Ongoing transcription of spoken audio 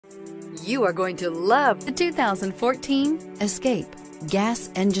You are going to love the 2014 Escape. Gas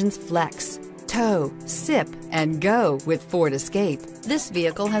engines flex, tow, sip, and go with Ford Escape. This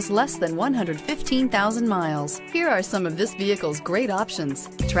vehicle has less than 115,000 miles. Here are some of this vehicle's great options: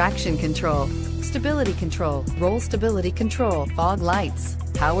 traction control, stability control, roll stability control, fog lights,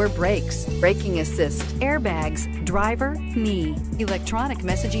 power brakes, braking assist, airbags, driver, knee, electronic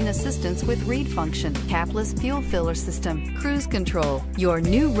messaging assistance with read function, capless fuel filler system, cruise control. Your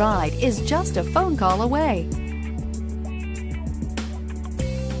new ride is just a phone call away.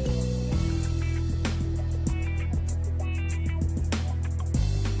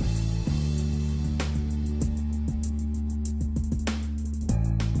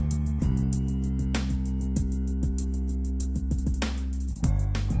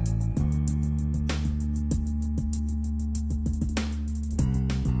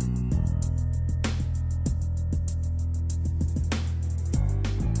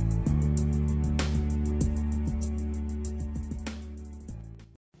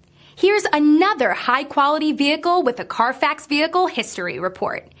 Here's another high-quality vehicle with a Carfax Vehicle History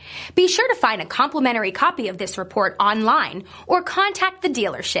Report. Be sure to find a complimentary copy of this report online or contact the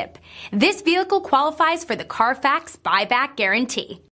dealership. This vehicle qualifies for the Carfax Buyback Guarantee.